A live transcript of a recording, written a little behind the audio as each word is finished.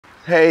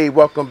Hey,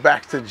 welcome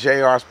back to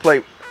JR's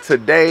Plate.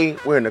 Today,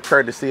 we're in the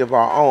courtesy of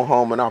our own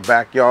home in our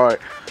backyard.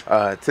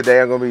 Today,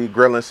 I'm gonna be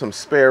grilling some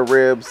spare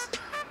ribs.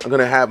 I'm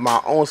gonna have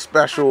my own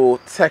special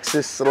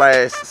Texas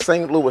 /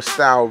 St. Louis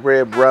style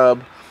rib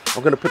rub.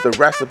 I'm gonna put the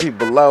recipe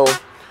below.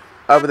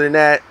 Other than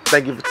that,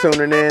 thank you for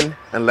tuning in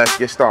and let's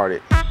get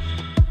started.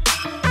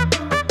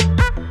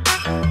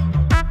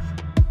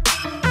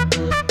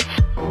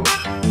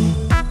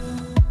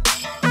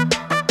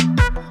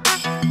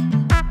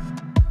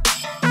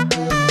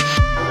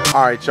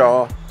 All right,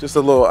 y'all, just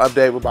a little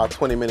update. We're about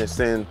 20 minutes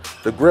in.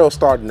 The grill's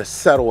starting to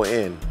settle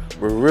in.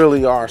 We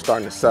really are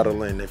starting to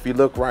settle in. If you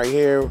look right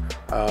here,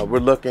 we're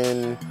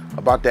looking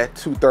about that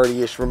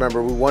 230-ish.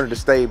 Remember, we wanted to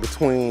stay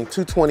between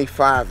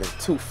 225 and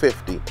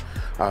 250.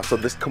 So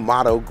this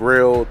Kamado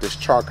grill, this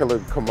Char-Griller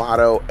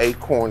Kamado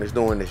Akorn is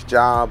doing this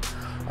job.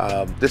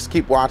 Just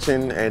keep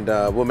watching and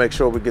we'll make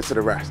sure we get to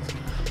the rest.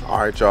 All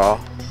right, y'all,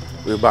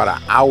 we're about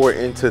an hour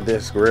into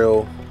this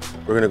grill.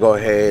 We're gonna go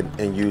ahead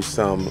and use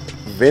some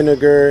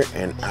vinegar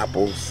and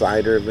apple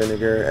cider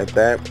vinegar at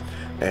that.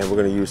 And we're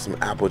gonna use some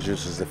apple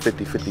juices, a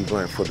 50-50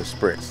 blend for the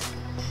spritz.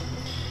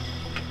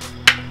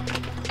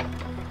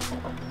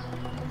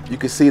 You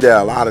can see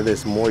that a lot of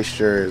this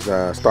moisture is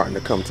starting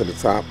to come to the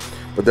top,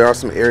 but there are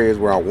some areas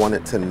where I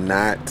wanted to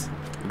not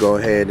go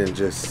ahead and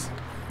just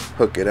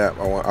hook it up.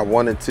 I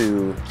wanted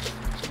to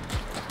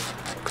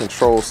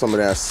control some of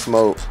that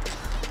smoke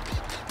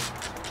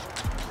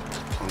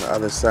on the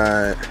other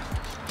side.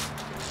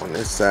 On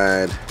this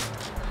side,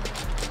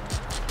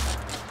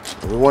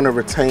 we want to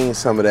retain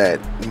some of that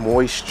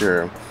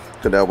moisture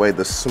so that way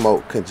the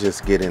smoke can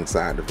just get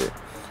inside of it.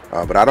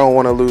 But I don't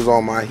want to lose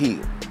all my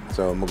heat,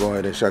 so I'm gonna go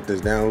ahead and shut this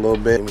down a little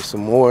bit. Give me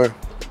some more.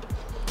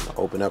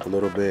 Open up a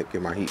little bit,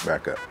 get my heat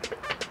back up.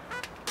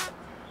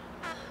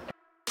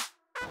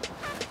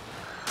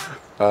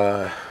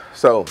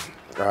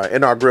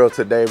 In our grill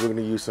today, we're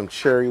gonna use some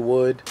cherry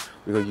wood,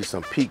 we're gonna use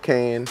some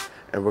pecan,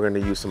 and we're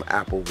gonna use some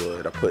apple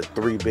wood. I put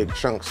 3 big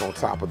chunks on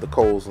top of the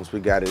coals once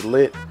we got it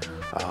lit.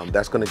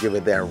 That's gonna give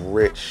it that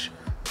rich,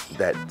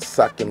 that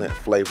succulent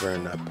flavor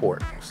in that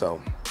pork.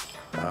 So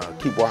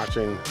keep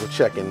watching. We're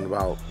checking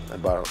about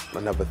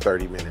another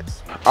 30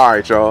 minutes. All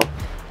right, y'all.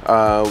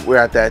 We're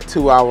at that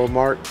 2-hour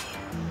mark.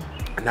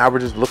 Now we're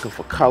just looking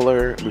for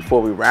color.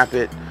 Before we wrap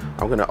it,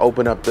 I'm gonna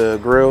open up the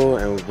grill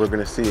and we're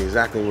gonna see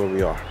exactly where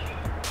we are.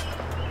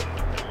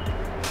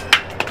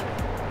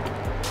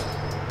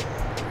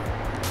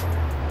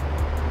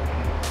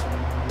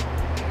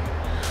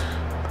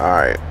 All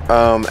right,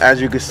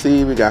 as you can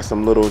see, we got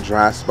some little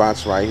dry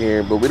spots right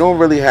here, but we don't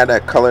really have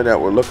that color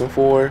that we're looking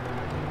for.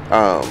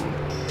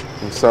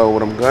 And so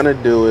what I'm gonna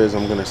do is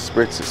I'm gonna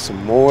spritz it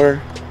some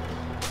more.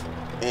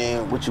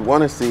 And what you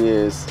wanna see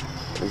is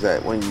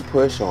that when you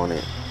push on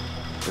it,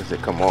 does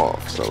it come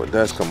off? So it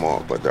does come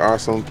off, but there are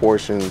some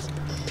portions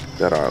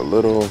that are a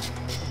little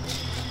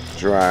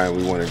dry.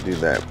 We wanna do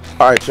that.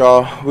 All right,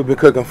 y'all, we've been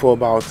cooking for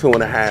about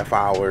 2.5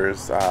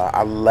 hours.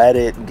 I let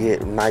it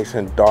get nice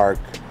and dark.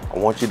 I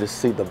want you to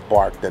see the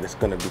bark that it's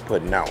gonna be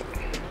putting out.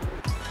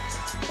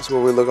 That's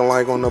what we're looking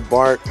like on the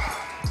bark.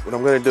 What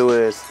I'm gonna do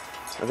is,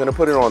 I'm gonna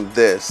put it on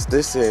this.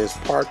 This is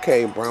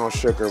parquet brown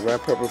sugar, red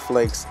pepper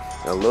flakes,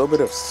 and a little bit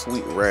of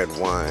sweet red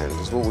wine.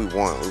 This is what we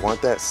want. We want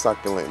that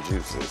succulent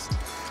juices.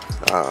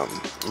 I'm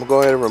gonna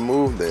go ahead and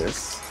remove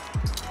this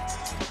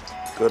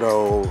good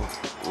old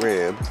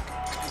rib.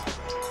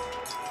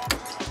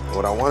 And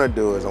what I wanna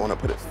do is I wanna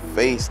put it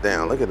face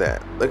down. Look at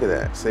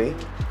that, see?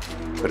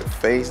 Put it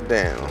face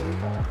down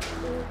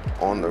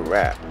on the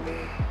wrap.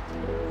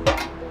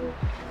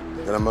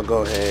 Then I'm gonna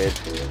go ahead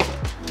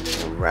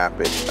and wrap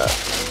it up.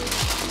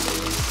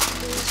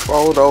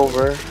 Fold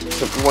over,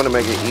 so if you wanna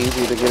make it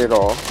easy to get it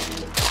off.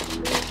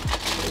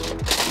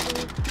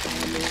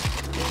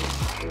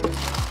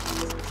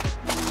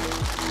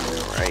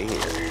 Right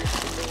here.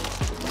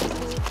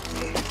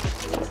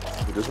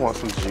 You just want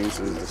some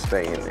juices to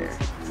stay in there.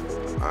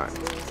 All right,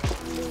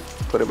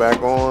 put it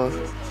back on.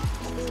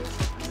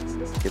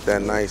 Get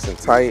that nice and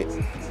tight.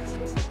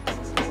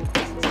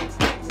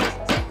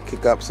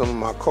 Kick up some of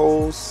my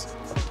coals.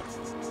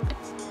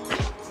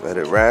 Let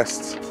it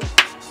rest.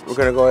 We're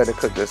gonna go ahead and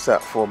cook this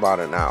up for about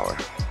an hour.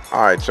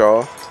 All right,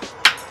 y'all.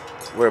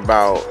 We're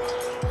about,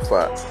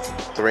 what,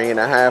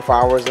 3.5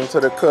 hours into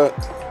the cook.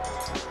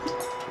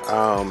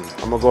 I'm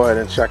gonna go ahead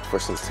and check for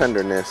some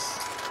tenderness.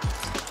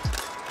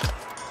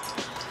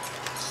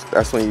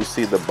 That's when you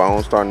see the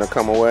bone starting to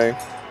come away.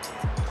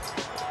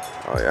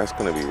 Oh, yeah, that's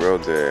gonna be real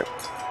good.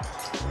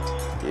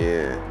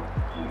 Yeah.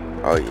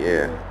 Oh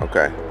yeah.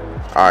 Okay.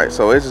 All right.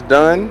 So it's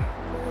done.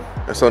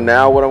 And so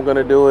now what I'm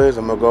gonna do is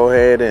I'm gonna go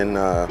ahead and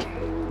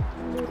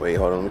wait.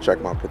 Hold on. Let me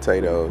check my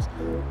potatoes.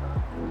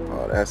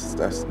 Oh,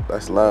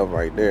 that's love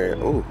right there.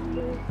 Ooh.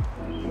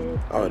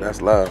 Oh,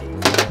 that's love.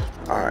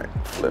 All right.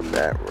 Flip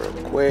that real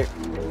quick.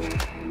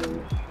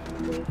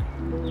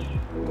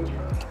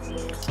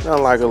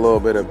 Nothing like a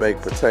little bit of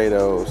baked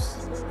potatoes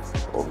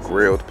or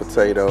grilled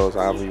potatoes,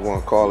 however you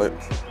want to call it.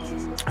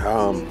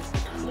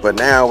 But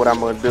now what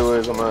I'm gonna do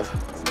is I'm gonna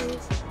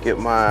get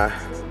my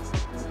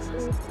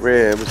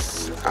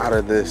ribs out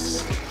of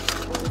this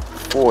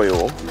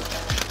foil.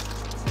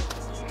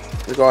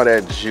 Look at all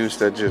that juice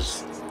that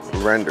just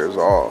renders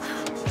off.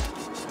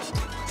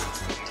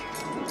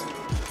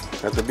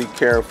 Have to be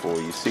careful.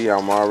 You see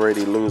I'm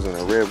already losing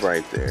a rib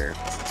right there.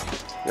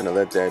 I'm gonna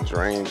let that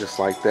drain just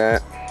like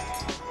that.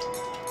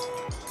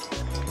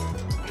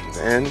 And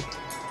then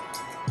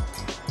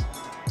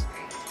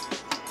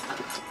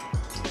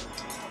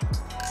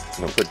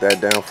I'm gonna put that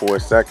down for a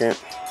second.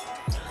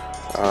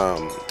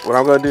 What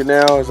I'm gonna do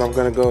now is I'm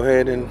gonna go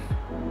ahead and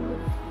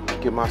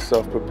get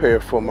myself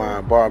prepared for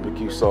my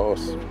barbecue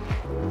sauce.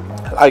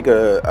 I like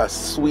a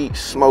sweet,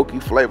 smoky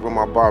flavor of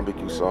my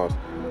barbecue sauce.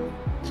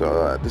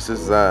 So this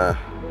is a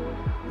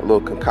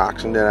little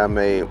concoction that I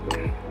made.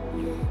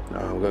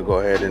 I'm gonna go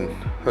ahead and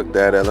hook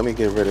that up. Let me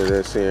get rid of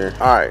this here.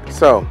 All right,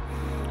 so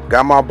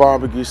got my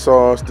barbecue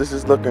sauce. This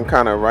is looking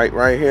kind of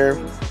right here.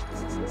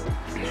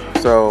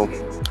 So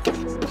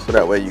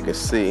that way you can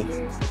see.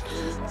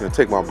 I'm gonna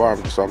take my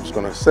barbecue sauce. I'm just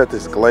gonna set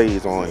this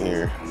glaze on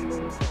here.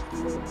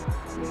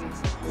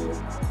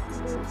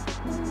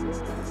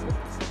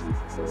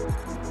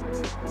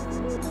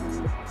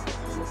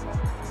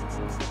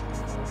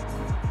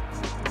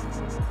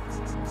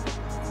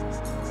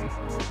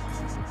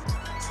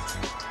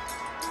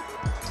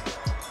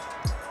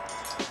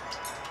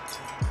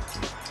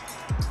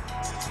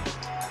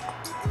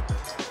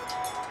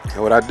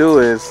 And what I do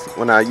is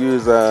when I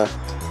use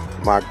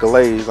my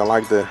glaze, I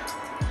like to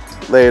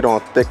lay it on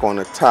thick on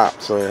the top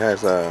so it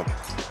has a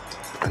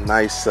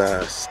nice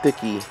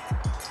sticky.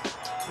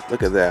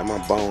 Look at that, my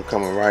bone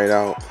coming right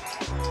out.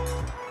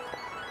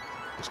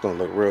 It's gonna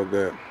look real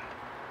good.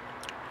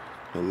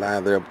 I'll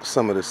lather up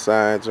some of the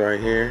sides right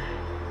here.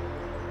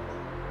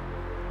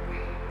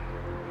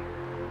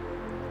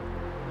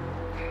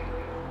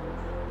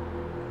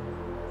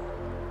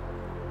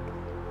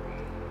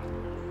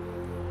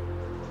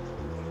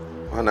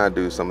 Why not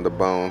do some of the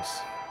bones?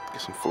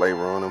 Get some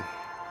flavor on them.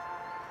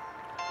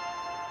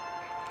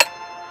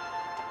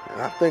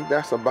 And I think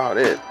that's about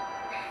it.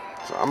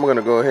 So I'm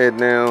gonna go ahead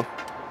now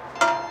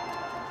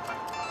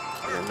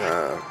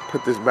and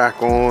put this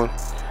back on,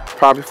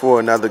 probably for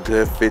another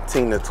good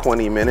 15 to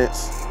 20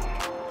 minutes.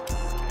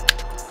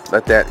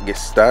 Let that get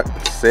stuck,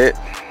 sit.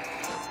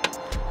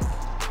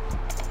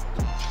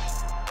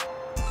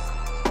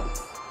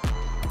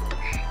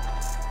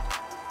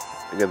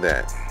 Look at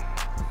that.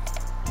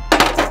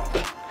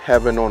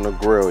 Heaven on the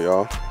grill,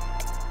 y'all.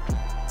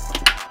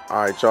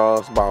 All right, y'all,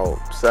 it's about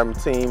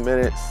 17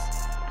 minutes.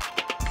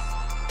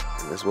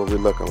 And this is what we're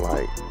looking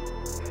like.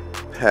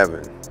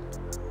 Heaven.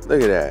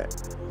 Look at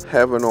that.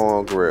 Heaven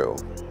on grill.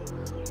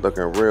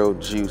 Looking real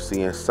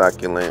juicy and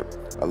succulent.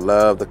 I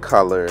love the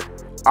color.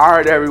 All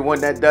right,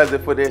 everyone, that does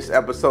it for this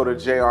episode of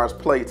JR's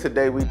Plate.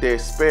 Today we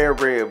did spare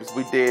ribs,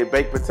 we did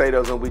baked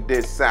potatoes, and we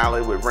did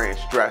salad with ranch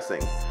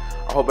dressing.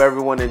 I hope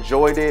everyone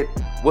enjoyed it.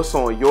 What's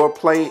on your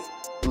plate?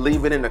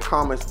 Leave it in the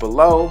comments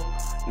below.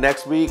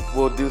 Next week,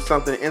 we'll do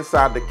something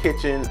inside the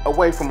kitchen,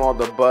 away from all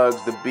the bugs,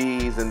 the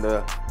bees, and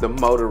the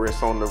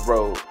motorists on the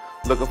road.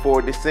 Looking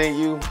forward to seeing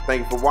you.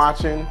 Thank you for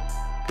watching.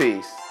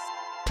 Peace.